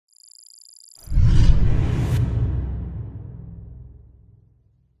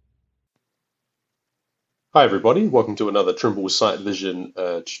Hi everybody, welcome to another Trimble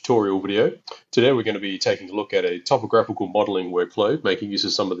SiteVision tutorial video. Today we're going to be taking a look at a topographical modeling workflow, making use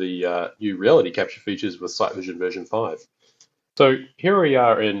of some of the new reality capture features with SiteVision version 5. So here we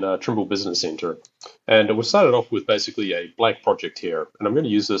are in Trimble Business Center, and we started off with basically a blank project here, and I'm going to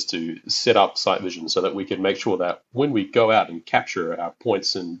use this to set up SiteVision so that we can make sure that when we go out and capture our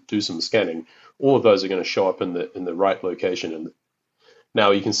points and do some scanning, all of those are going to show up in the right location.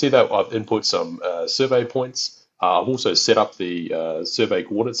 Now you can see that I've input some survey points. I've also set up the survey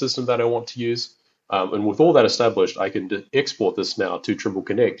coordinate system that I want to use. And with all that established, I can export this now to Trimble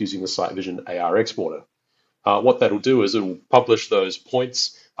Connect using the SiteVision AR exporter. What that'll do is it will publish those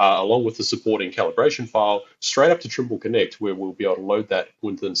points along with the supporting calibration file straight up to Trimble Connect, where we'll be able to load that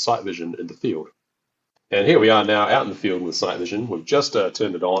within SiteVision in the field. And here we are now out in the field with SiteVision. We've just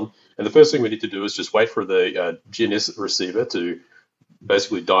turned it on. And the first thing we need to do is just wait for the GNS receiver to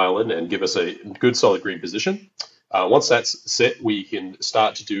basically dial in and give us a good solid green position. Once that's set, we can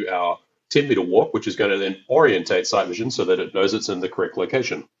start to do our 10-meter walk, which is going to then orientate SiteVision so that it knows it's in the correct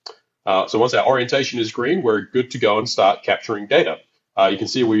location. So once our orientation is green, we're good to go and start capturing data. You can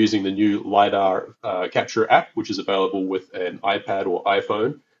see we're using the new LiDAR capture app, which is available with an iPad or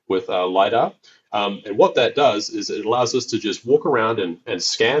iPhone with LiDAR. And what that does is it allows us to just walk around and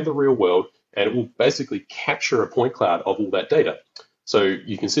scan the real world, and it will basically capture a point cloud of all that data. So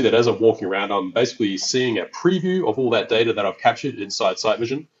you can see that as I'm walking around, I'm basically seeing a preview of all that data that I've captured inside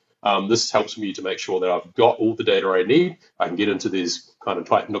SiteVision. This helps me to make sure that I've got all the data I need. I can get into these kind of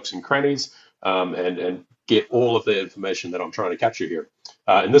tight nooks and crannies and get all of the information that I'm trying to capture here.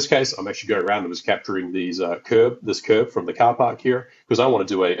 In this case, I'm actually going around and was capturing this curb from the car park here because I want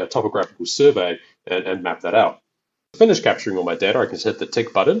to do a topographical survey and map that out. To finish capturing all my data, I can hit the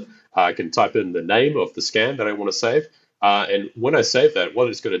tick button. I can type in the name of the scan that I want to save. And when I save that, what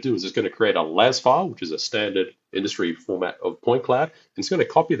it's going to do is it's going to create a LAS file, which is a standard industry format of point cloud, and it's going to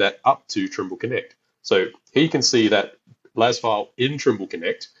copy that up to Trimble Connect. So here you can see that LAS file in Trimble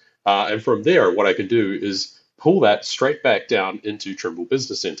Connect, and from there, what I can do is pull that straight back down into Trimble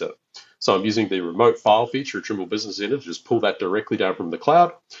Business Center. So I'm using the remote file feature of Trimble Business Center to just pull that directly down from the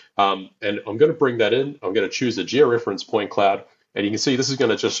cloud, and I'm going to bring that in. I'm going to choose a georeferenced point cloud, and you can see this is going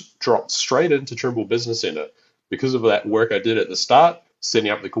to just drop straight into Trimble Business Center. Because of that work I did at the start, setting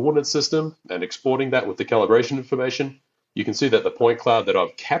up the coordinate system and exporting that with the calibration information, you can see that the point cloud that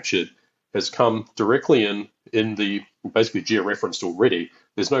I've captured has come directly in the basically georeferenced already.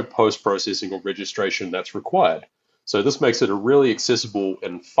 There's no post-processing or registration that's required. So this makes it a really accessible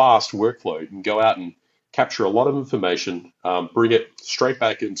and fast workflow. You can go out and capture a lot of information, bring it straight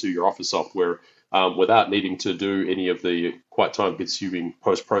back into your Office software without needing to do any of the quite time-consuming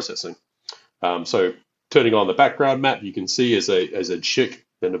post-processing. So turning on the background map, you can see as a check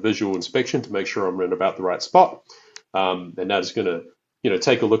and a visual inspection to make sure I'm in about the right spot. And now it's going to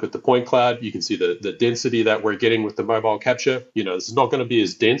take a look at the point cloud. You can see the density that we're getting with the mobile capture. This is not going to be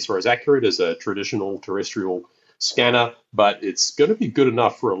as dense or as accurate as a traditional terrestrial scanner, but it's going to be good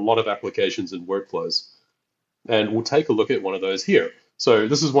enough for a lot of applications and workflows. And we'll take a look at one of those here. So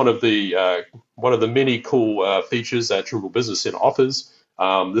this is one of the many cool features that Trimble Business Center offers.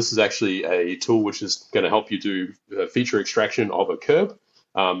 This is actually a tool which is going to help you do feature extraction of a curb.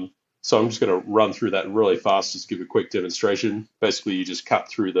 So I'm just going to run through that really fast, just give a quick demonstration. Basically, you just cut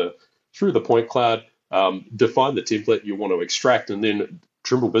through the point cloud, define the template you want to extract, and then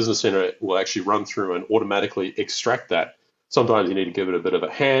Trimble Business Center will actually run through and automatically extract that. Sometimes you need to give it a bit of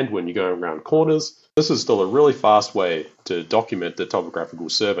a hand when you're going around corners. This is still a really fast way to document the topographical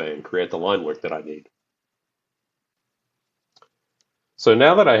survey and create the line work that I need. So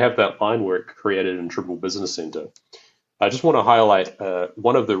now that I have that line work created in Trimble Business Center, I just want to highlight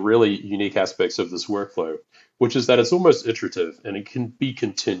one of the really unique aspects of this workflow, which is that it's almost iterative and it can be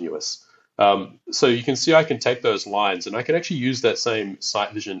continuous. So you can see I can take those lines and I can actually use that same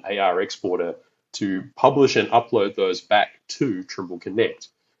SiteVision AR exporter to publish and upload those back to Trimble Connect.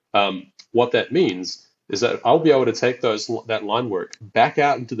 What that means is that I'll be able to take that line work back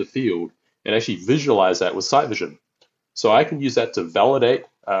out into the field and actually visualize that with SiteVision. So I can use that to validate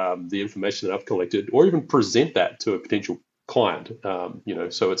the information that I've collected, or even present that to a potential client.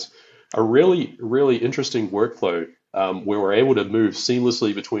 So it's a really, really interesting workflow where we're able to move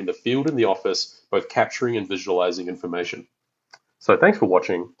seamlessly between the field and the office, both capturing and visualizing information. So thanks for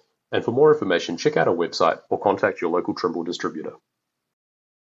watching, and for more information, check out our website or contact your local Trimble distributor.